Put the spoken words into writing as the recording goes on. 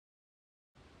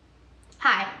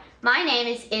Hi, my name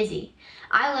is Izzy.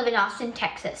 I live in Austin,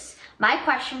 Texas. My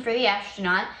question for the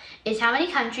astronaut is how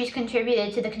many countries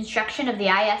contributed to the construction of the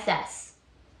ISS?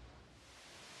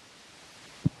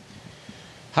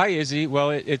 Hi, Izzy.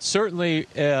 Well, it certainly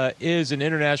is an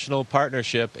international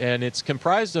partnership, and it's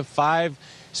comprised of 5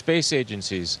 space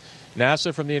agencies.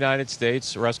 NASA from the United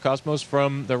States, Roscosmos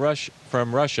from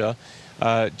Russia,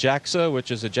 JAXA,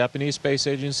 which is a Japanese space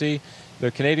agency,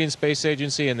 the Canadian Space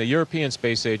Agency, and the European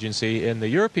Space Agency. And the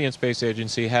European Space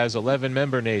Agency has 11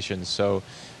 member nations, so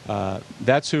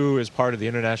that's who is part of the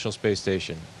International Space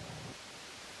Station.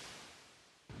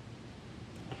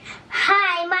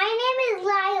 Hi, my name is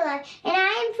Lila, and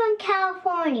I am from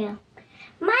California.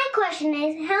 My question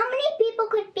is, how many people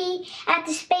could be at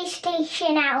the space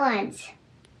station at once?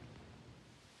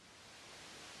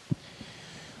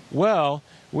 Well,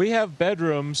 we have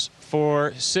bedrooms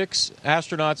for 6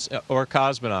 astronauts or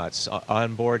cosmonauts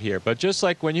on board here. But just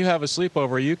like when you have a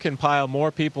sleepover, you can pile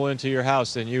more people into your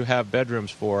house than you have bedrooms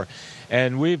for.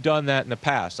 And we've done that in the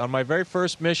past. On my very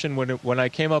first mission, when I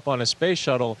came up on a space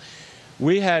shuttle,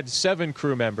 we had 7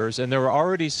 crew members, and there were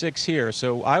already 6 here.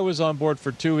 So I was on board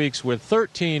for 2 weeks with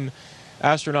 13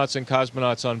 astronauts and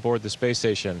cosmonauts on board the space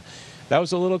station. That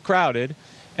was a little crowded.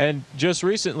 And just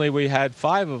recently, we had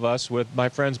 5 of us with my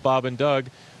friends Bob and Doug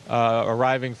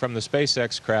arriving from the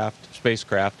SpaceX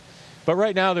spacecraft. But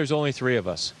right now, there's only 3 of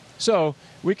us. So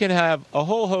we can have a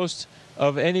whole host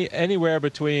of anywhere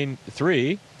between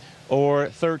 3 or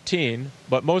 13,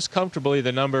 but most comfortably,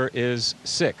 the number is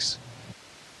 6.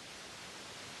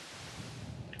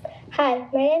 Hi,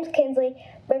 my name's Kinsley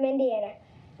from Indiana.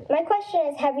 My question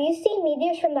is, have you seen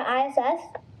meteors from the ISS?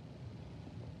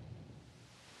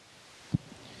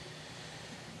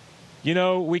 You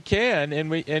know, we can, and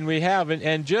we have,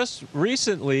 and just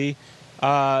recently,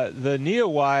 the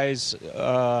Neowise,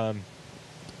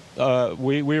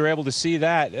 we were able to see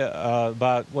that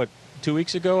about 2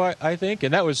 weeks ago, I think,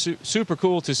 and that was super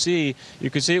cool to see.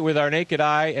 You could see it with our naked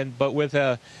eye, but with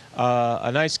a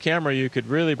nice camera, you could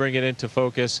really bring it into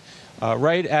focus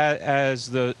right as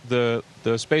the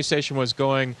space station was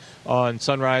going on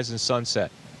sunrise and sunset.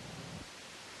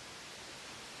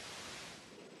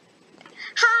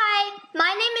 Hi,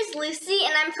 my name is Lucy,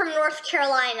 and I'm from North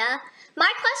Carolina.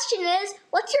 My question is,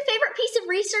 what's your favorite piece of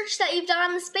research that you've done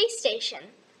on the space station?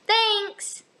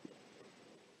 Thanks!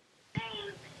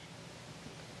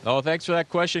 Oh, thanks for that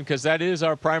question, because that is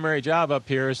our primary job up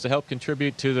here, is to help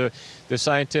contribute to the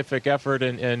scientific effort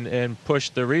and push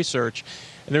the research.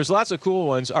 And there's lots of cool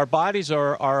ones. Our bodies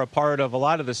are a part of a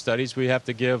lot of the studies. We have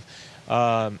to give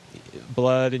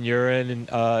blood and urine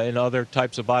and other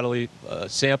types of bodily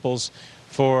samples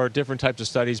for different types of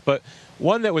studies. But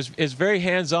one that is very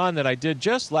hands-on that I did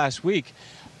just last week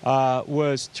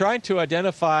was trying to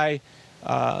identify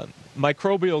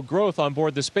microbial growth on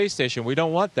board the space station. We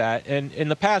don't want that. And in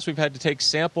the past, we've had to take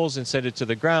samples and send it to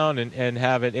the ground and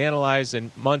have it analyzed,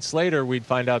 and months later, we'd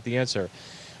find out the answer.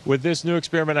 With this new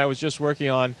experiment I was just working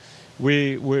on,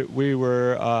 we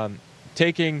were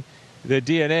taking the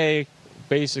DNA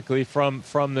basically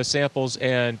from the samples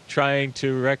and trying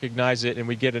to recognize it, and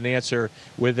we get an answer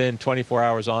within 24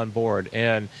 hours on board.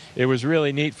 And it was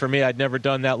really neat for me. I'd never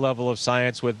done that level of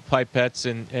science with pipettes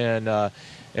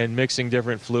and mixing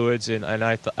different fluids, and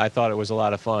I thought it was a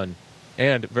lot of fun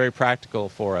and very practical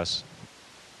for us.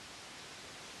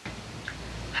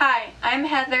 Hi, I'm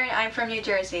Heather, and I'm from New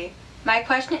Jersey. My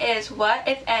question is, what,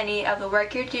 if any, of the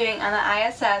work you're doing on the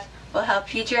ISS will help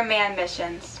future manned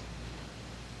missions?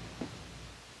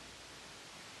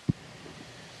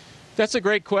 That's a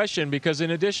great question, because in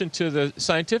addition to the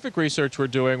scientific research we're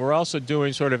doing, we're also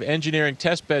doing sort of engineering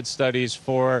testbed studies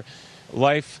for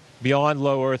life beyond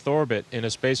low Earth orbit in a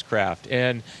spacecraft.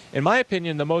 And in my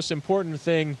opinion, the most important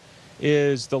thing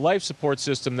is the life support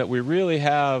system that we really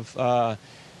have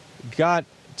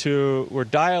we're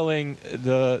dialing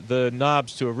the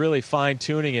knobs to really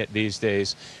fine-tuning it these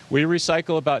days. We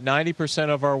recycle about 90%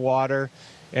 of our water,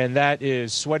 and that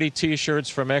is sweaty T-shirts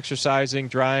from exercising,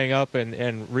 drying up,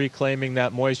 and reclaiming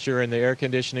that moisture in the air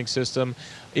conditioning system,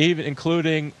 even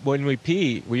including when we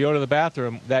pee. We go to the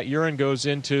bathroom, that urine goes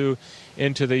into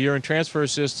the urine transfer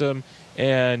system,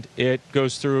 and it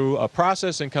goes through a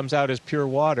process and comes out as pure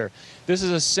water. This is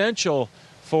essential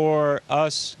for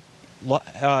us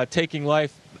taking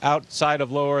life outside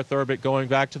of low Earth orbit, going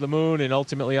back to the moon, and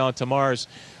ultimately onto Mars.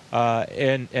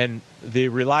 And the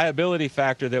reliability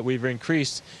factor that we've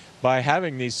increased by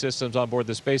having these systems on board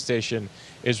the space station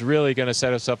is really going to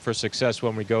set us up for success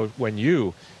when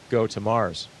you go to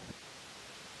Mars.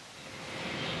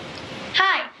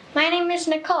 Hi, my name is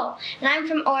Nicole, and I'm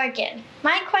from Oregon.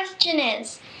 My question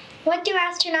is, What do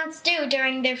astronauts do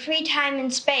during their free time in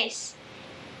space?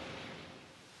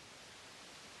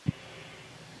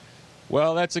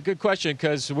 Well, that's a good question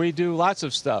because we do lots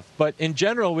of stuff. But in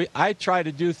general, I try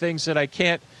to do things that I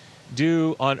can't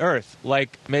do on Earth,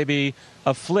 like maybe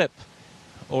a flip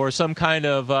or some kind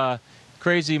of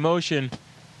crazy motion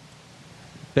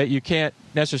that you can't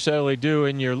necessarily do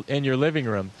in your living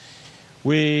room.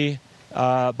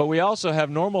 But we also have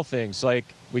normal things, like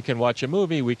we can watch a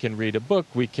movie, we can read a book,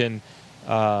 we can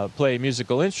play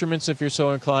musical instruments if you're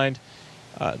so inclined.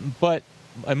 But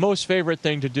my most favorite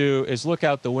thing to do is look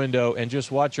out the window and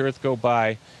just watch Earth go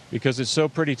by, because it's so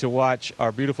pretty to watch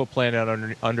our beautiful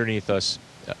planet underneath us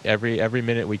every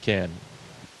minute we can.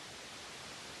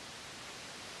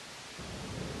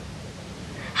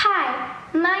 Hi,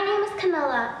 my name is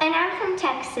Camilla, and I'm from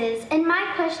Texas, and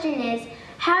my question is,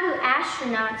 how do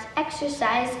astronauts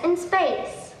exercise in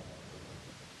space?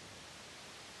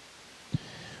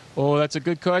 Oh, that's a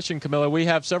good question, Camilla. We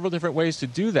have several different ways to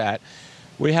do that.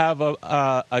 We have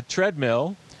a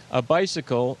treadmill, a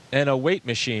bicycle, and a weight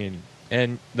machine.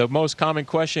 And the most common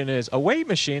question is, a weight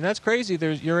machine? That's crazy.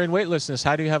 You're in weightlessness.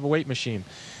 How do you have a weight machine?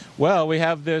 Well, we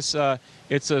have this,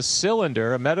 it's a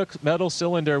cylinder, a metal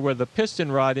cylinder with a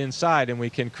piston rod inside, and we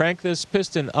can crank this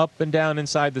piston up and down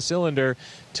inside the cylinder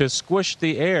to squish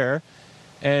the air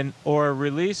or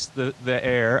release the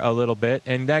air a little bit,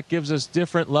 and that gives us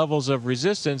different levels of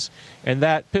resistance, and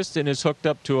that piston is hooked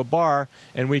up to a bar,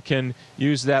 and we can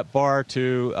use that bar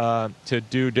to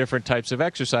do different types of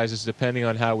exercises depending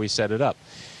on how we set it up.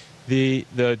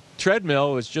 The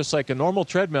treadmill is just like a normal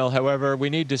treadmill. However,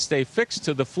 we need to stay fixed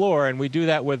to the floor, and we do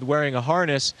that with wearing a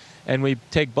harness, and we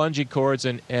take bungee cords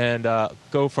and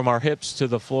go from our hips to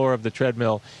the floor of the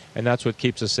treadmill, and that's what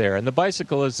keeps us there. And the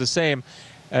bicycle is the same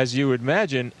as you would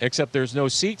imagine, except there's no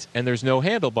seat and there's no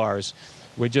handlebars.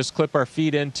 We just clip our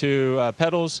feet into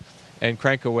pedals and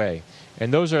crank away.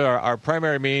 And those are our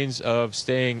primary means of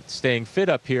staying fit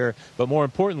up here, but more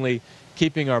importantly,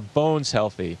 keeping our bones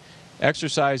healthy.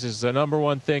 Exercise is the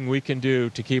 #1 thing we can do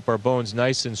to keep our bones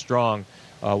nice and strong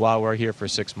while we're here for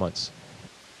 6 months.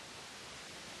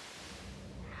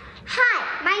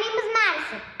 Hi, my name is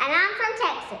Madison, and I'm from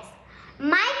Texas.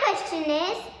 My question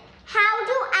is, how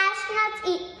do astronauts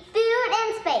eat food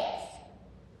in space?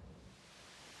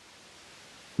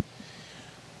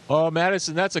 Oh,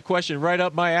 Madison, that's a question right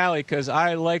up my alley because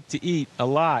I like to eat a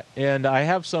lot, and I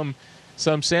have some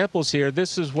samples here.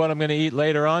 This is what I'm going to eat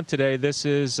later on today. This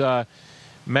is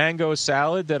mango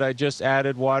salad that I just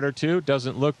added water to.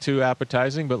 Doesn't look too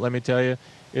appetizing, but let me tell you,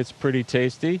 it's pretty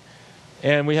tasty.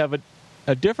 And we have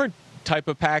a different type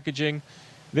of packaging.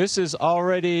 This is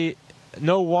already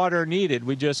no water needed.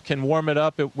 We just can warm it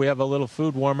up. We have a little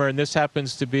food warmer, and this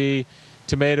happens to be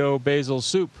tomato basil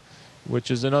soup,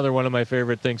 which is another one of my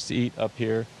favorite things to eat up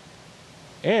here.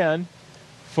 And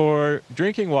for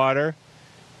drinking water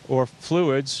or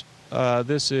fluids,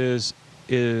 this is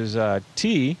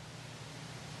tea.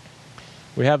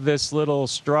 We have this little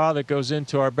straw that goes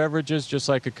into our beverages, just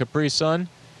like a Capri Sun,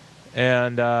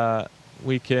 and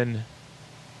we can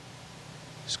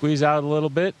squeeze out a little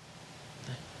bit.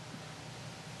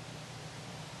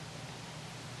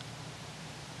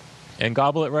 And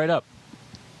gobble it right up.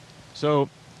 So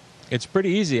it's pretty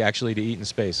easy, actually, to eat in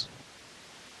space.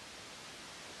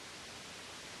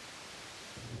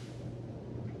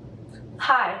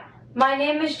 Hi, my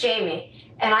name is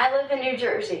Jamie, and I live in New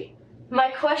Jersey.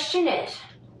 My question is,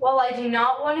 while I do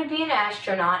not want to be an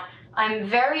astronaut, I'm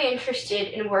very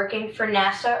interested in working for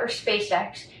NASA or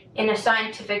SpaceX in a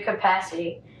scientific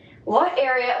capacity. What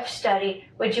area of study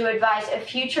would you advise a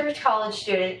future college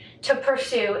student to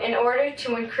pursue in order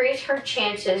to increase her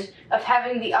chances of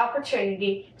having the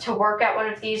opportunity to work at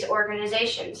one of these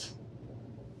organizations?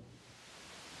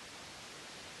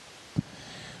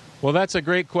 Well, that's a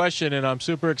great question, and I'm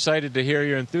super excited to hear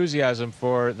your enthusiasm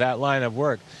for that line of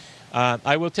work.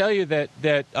 I will tell you that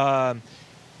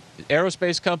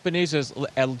aerospace companies,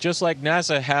 just like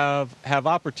NASA, have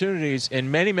opportunities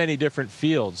in many, many different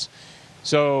fields.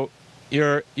 So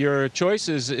your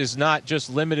choices is not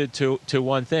just limited to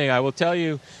one thing. I will tell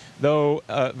you, though,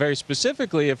 very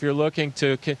specifically, if you're looking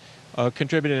to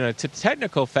contribute in a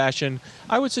technical fashion,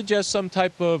 I would suggest some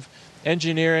type of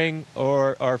engineering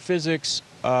or physics,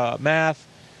 math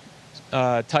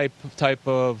type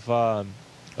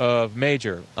of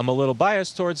major. I'm a little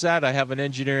biased towards that. I have an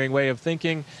engineering way of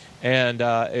thinking, and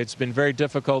it's been very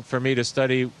difficult for me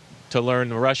to learn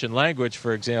the Russian language,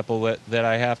 for example, that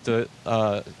I have to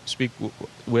speak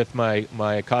with my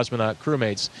cosmonaut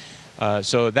crewmates.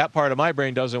 So that part of my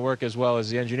brain doesn't work as well as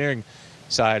the engineering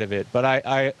side of it. But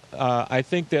I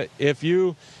think that if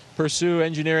you pursue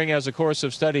engineering as a course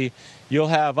of study, you'll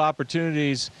have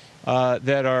opportunities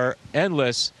that are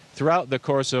endless throughout the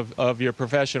course of your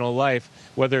professional life,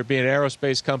 whether it be an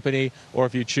aerospace company or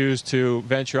if you choose to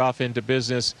venture off into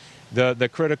business. The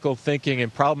critical thinking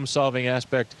and problem-solving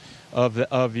aspect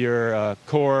of your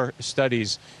core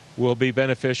studies will be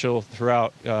beneficial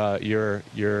throughout your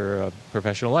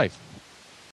professional life.